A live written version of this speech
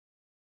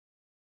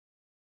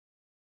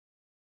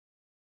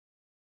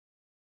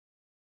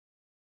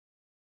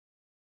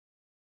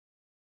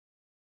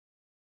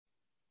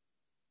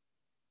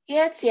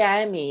Here at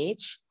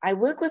CIMH, I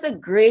work with a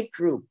great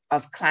group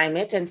of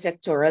climate and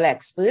sectoral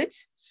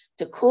experts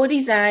to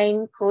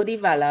co-design,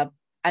 co-develop,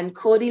 and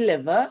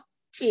co-deliver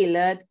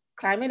tailored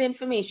climate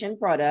information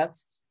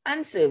products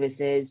and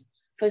services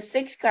for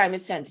 6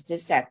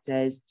 climate-sensitive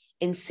sectors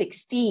in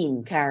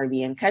 16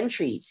 Caribbean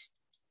countries.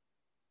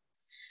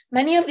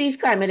 Many of these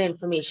climate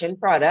information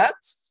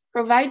products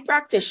provide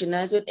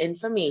practitioners with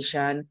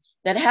information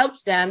that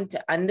helps them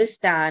to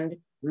understand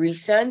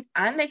recent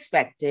and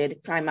expected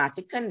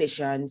climatic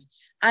conditions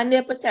and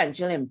their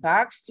potential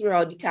impacts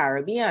throughout the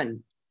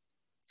Caribbean.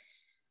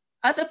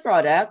 Other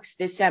products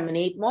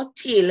disseminate more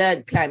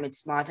tailored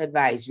climate-smart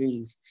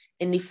advisories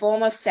in the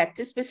form of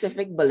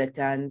sector-specific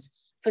bulletins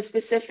for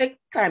specific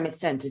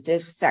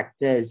climate-sensitive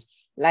sectors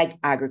like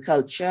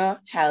agriculture,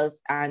 health,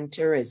 and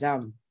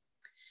tourism.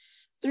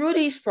 Through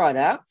these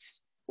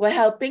products, we're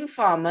helping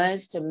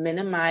farmers to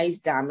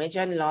minimize damage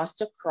and loss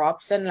to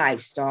crops and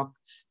livestock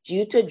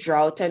due to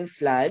drought and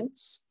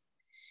floods.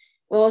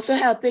 We're also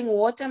helping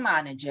water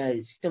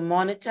managers to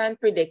monitor and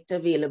predict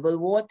available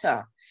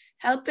water,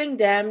 helping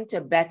them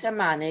to better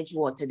manage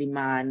water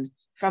demand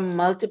from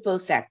multiple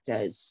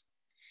sectors.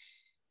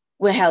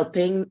 We're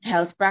helping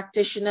health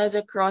practitioners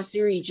across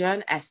the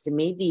region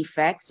estimate the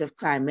effects of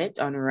climate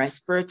on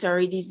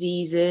respiratory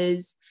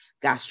diseases,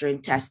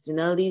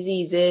 gastrointestinal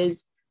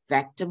diseases,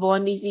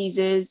 vector-borne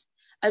diseases,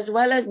 as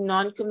well as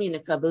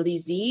non-communicable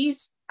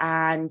disease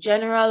and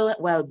general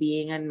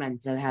well-being and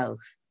mental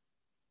health.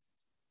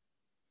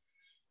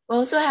 We're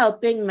also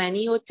helping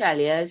many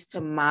hoteliers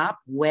to map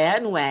where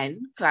and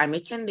when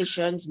climate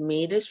conditions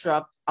may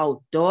disrupt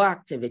outdoor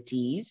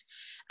activities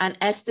and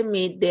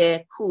estimate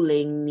their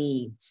cooling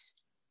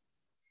needs.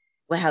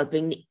 We're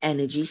helping the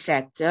energy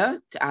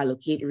sector to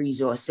allocate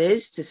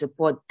resources to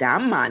support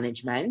dam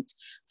management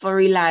for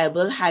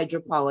reliable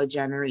hydropower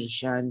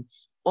generation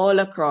all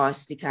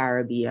across the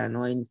Caribbean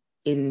or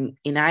in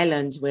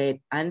islands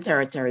and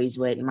territories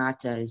where it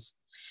matters.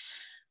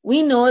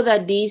 We know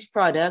that these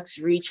products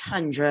reach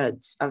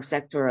hundreds of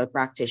sectoral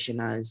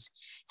practitioners,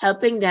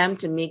 helping them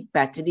to make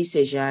better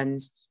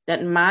decisions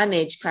that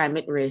manage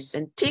climate risks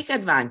and take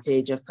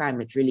advantage of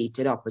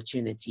climate-related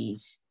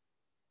opportunities.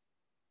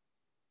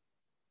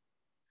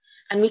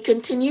 And we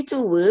continue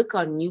to work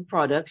on new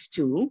products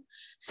too,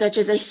 such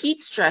as a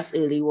heat stress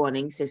early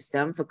warning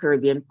system for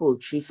Caribbean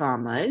poultry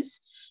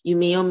farmers. You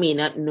may or may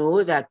not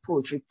know that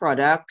poultry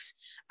products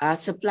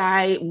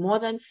supply more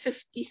than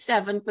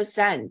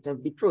 57%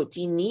 of the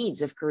protein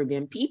needs of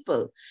Caribbean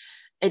people.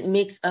 It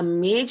makes a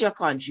major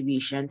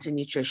contribution to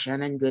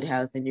nutrition and good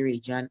health in the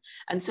region.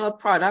 And so a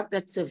product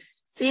that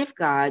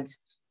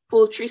safeguards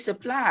poultry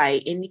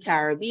supply in the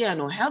Caribbean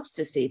or helps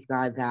to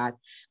safeguard that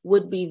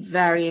would be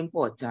very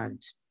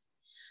important.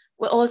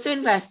 We're also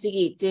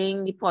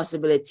investigating the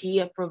possibility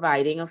of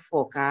providing a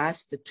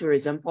forecast to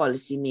tourism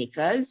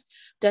policymakers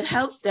that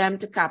helps them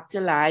to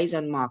capitalize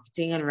on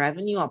marketing and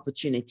revenue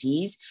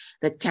opportunities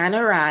that can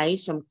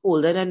arise from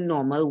colder than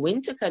normal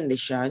winter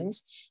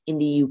conditions in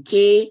the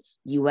UK,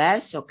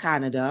 US, or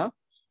Canada,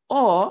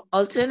 or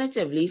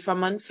alternatively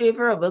from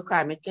unfavorable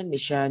climate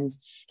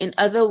conditions in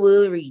other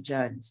world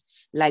regions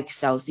like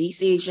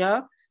Southeast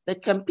Asia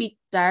that compete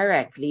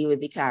directly with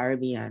the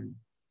Caribbean.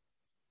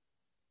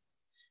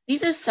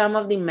 These are some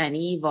of the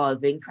many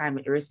evolving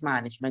climate risk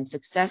management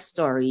success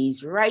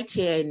stories right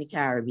here in the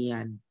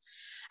Caribbean.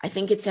 I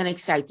think it's an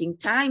exciting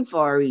time for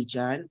our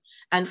region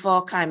and for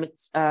our climate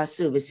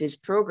services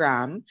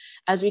program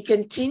as we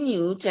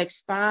continue to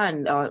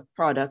expand our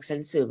products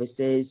and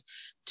services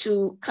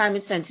to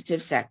climate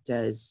sensitive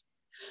sectors.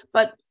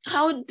 But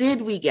how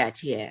did we get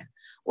here?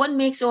 What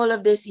makes all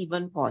of this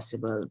even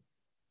possible?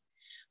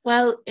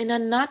 Well, in a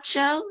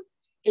nutshell,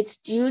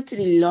 it's due to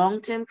the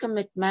long-term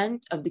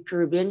commitment of the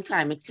Caribbean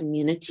climate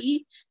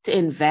community to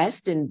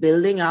invest in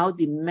building out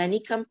the many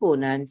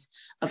components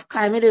of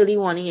climate early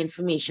warning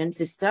information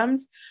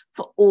systems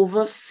for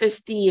over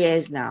 50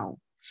 years now.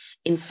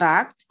 In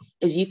fact,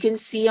 as you can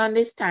see on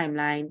this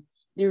timeline,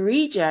 the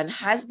region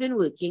has been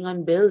working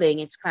on building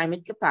its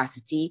climate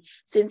capacity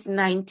since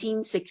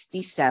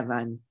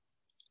 1967.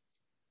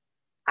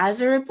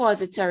 As a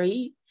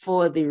repository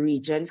for the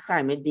region's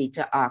climate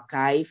data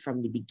archive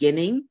from the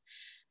beginning,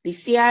 the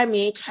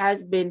CIMH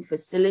has been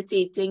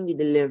facilitating the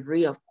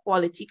delivery of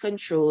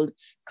quality-controlled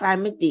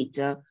climate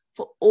data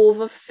for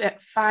over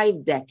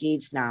 5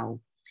 decades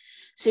now.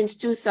 Since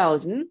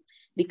 2000,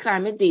 the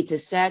climate data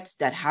sets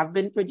that have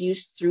been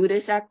produced through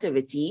this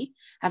activity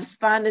have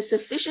spanned a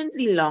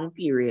sufficiently long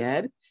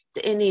period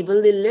to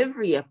enable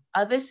delivery of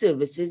other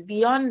services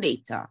beyond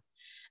data.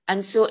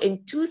 And so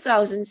in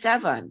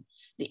 2007,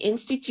 the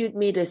Institute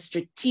made a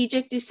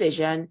strategic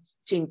decision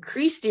to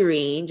increase the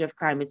range of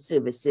climate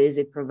services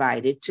it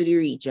provided to the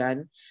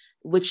region,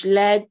 which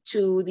led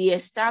to the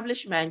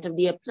establishment of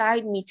the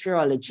Applied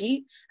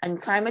Meteorology and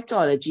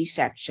Climatology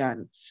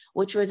section,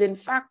 which was in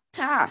fact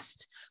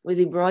tasked with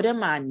the broader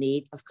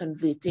mandate of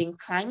converting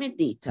climate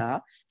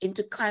data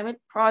into climate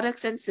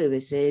products and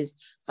services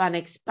for an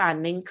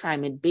expanding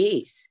climate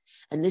base.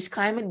 And this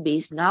climate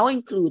base now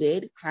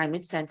included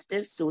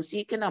climate-sensitive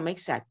socioeconomic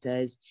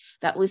sectors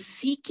that were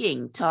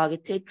seeking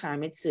targeted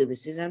climate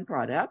services and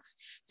products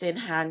to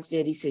enhance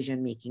their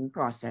decision-making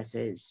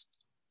processes.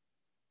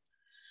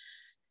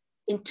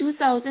 In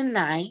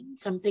 2009,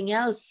 something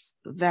else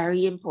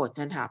very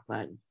important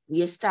happened.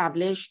 We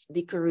established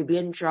the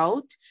Caribbean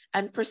Drought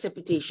and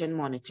Precipitation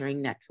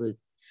Monitoring Network,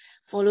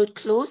 followed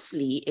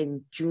closely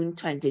in June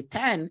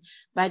 2010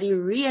 by the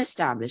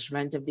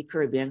re-establishment of the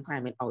Caribbean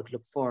Climate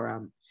Outlook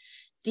Forum.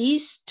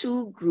 These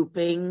two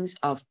groupings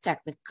of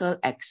technical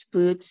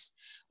experts,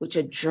 which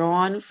are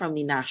drawn from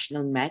the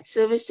National Met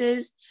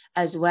Services,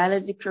 as well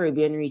as the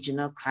Caribbean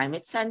Regional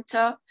Climate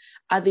Center,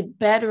 are the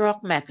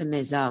bedrock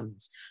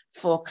mechanisms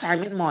for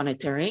climate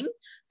monitoring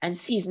and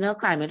seasonal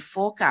climate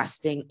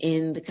forecasting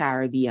in the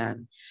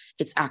Caribbean.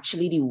 It's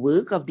actually the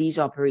work of these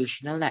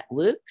operational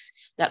networks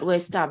that were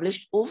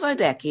established over a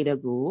decade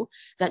ago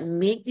that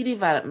make the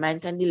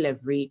development and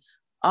delivery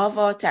of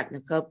our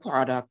technical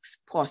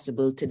products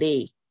possible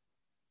today.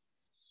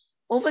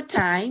 Over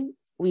time,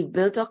 we've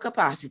built our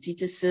capacity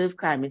to serve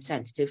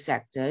climate-sensitive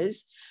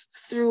sectors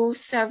through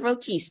several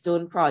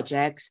keystone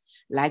projects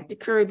like the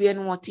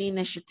Caribbean Water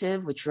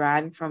Initiative, which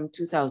ran from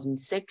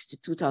 2006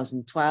 to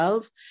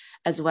 2012,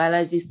 as well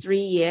as the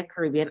 3-year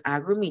Caribbean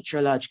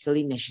Agro-Meteorological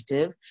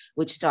Initiative,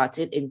 which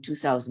started in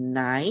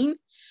 2009.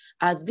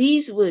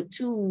 These were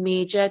two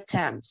major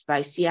attempts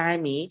by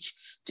CIMH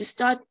to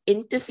start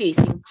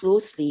interfacing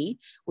closely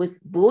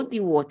with both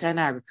the water and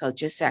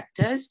agriculture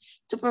sectors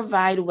to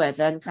provide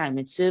weather and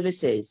climate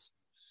services.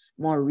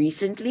 More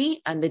recently,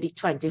 under the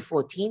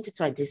 2014 to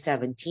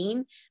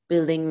 2017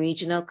 Building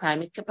Regional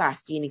Climate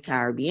Capacity in the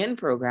Caribbean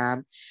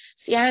program,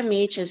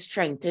 CIMH has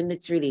strengthened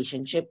its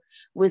relationship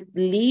with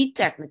lead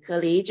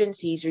technical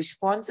agencies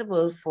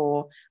responsible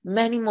for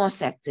many more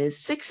sectors,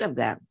 6 of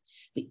them: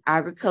 the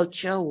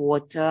agriculture,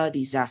 water,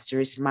 disaster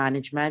risk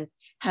management,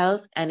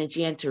 health,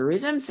 energy, and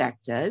tourism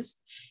sectors,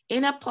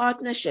 in a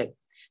partnership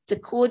to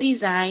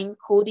co-design,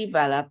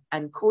 co-develop,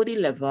 and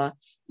co-deliver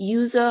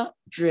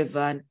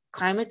user-driven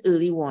climate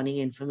early warning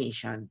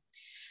information.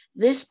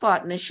 This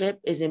partnership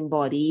is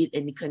embodied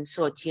in the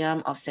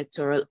consortium of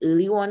sectoral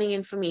early warning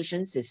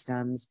information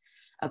systems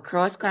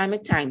across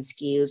climate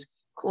timescales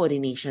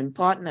coordination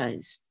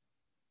partners.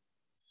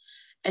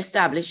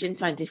 Established in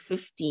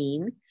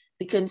 2015,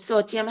 the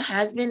consortium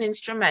has been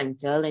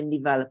instrumental in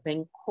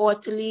developing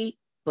quarterly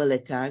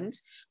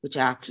bulletins, which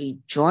are actually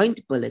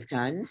joint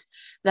bulletins,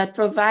 that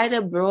provide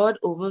a broad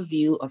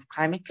overview of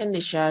climate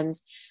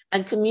conditions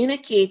and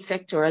communicate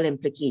sectoral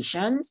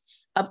implications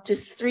up to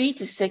 3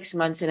 to 6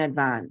 months in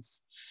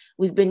advance.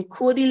 We've been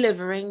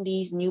co-delivering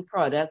these new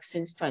products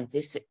since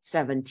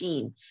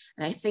 2017,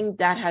 and I think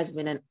that has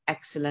been an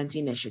excellent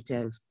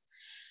initiative.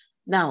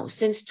 Now,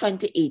 since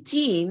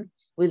 2018,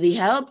 with the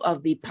help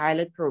of the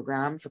pilot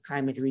program for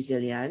climate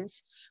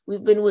resilience,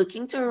 we've been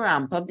working to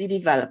ramp up the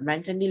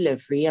development and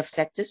delivery of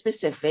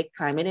sector-specific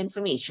climate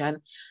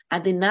information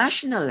at the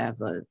national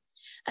level.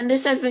 And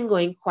this has been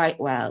going quite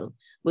well,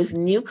 with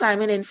new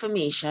climate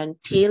information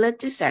tailored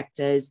to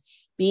sectors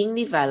being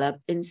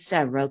developed in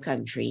several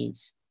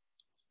countries.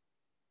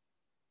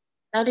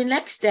 Now, the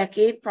next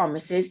decade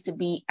promises to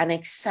be an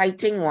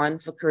exciting one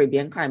for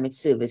Caribbean climate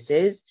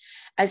services,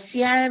 as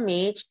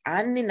CIMH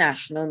and the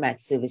National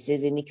Met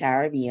Services in the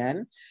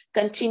Caribbean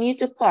continue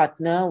to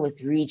partner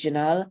with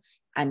regional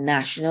and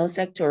national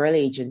sectoral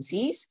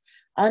agencies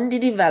on the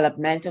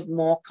development of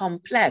more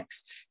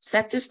complex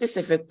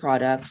sector-specific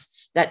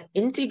products that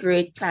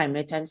integrate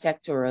climate and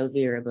sectoral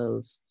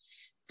variables.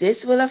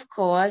 This will, of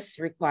course,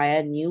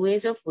 require new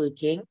ways of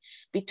working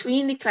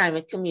between the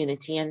climate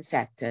community and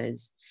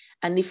sectors.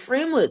 And the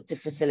framework to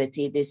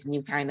facilitate this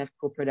new kind of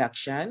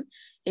co-production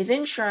is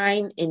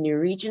enshrined in the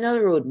regional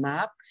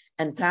roadmap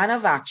and plan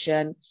of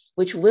action,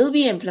 which will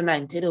be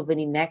implemented over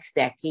the next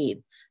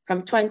decade,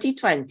 from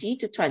 2020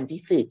 to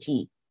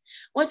 2030.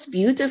 What's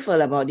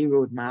beautiful about the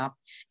roadmap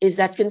is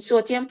that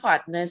consortium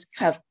partners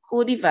have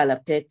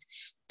co-developed it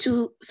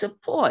to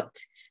support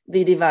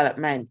the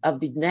development of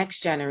the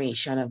next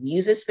generation of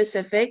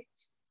user-specific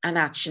and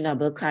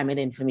actionable climate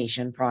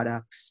information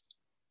products.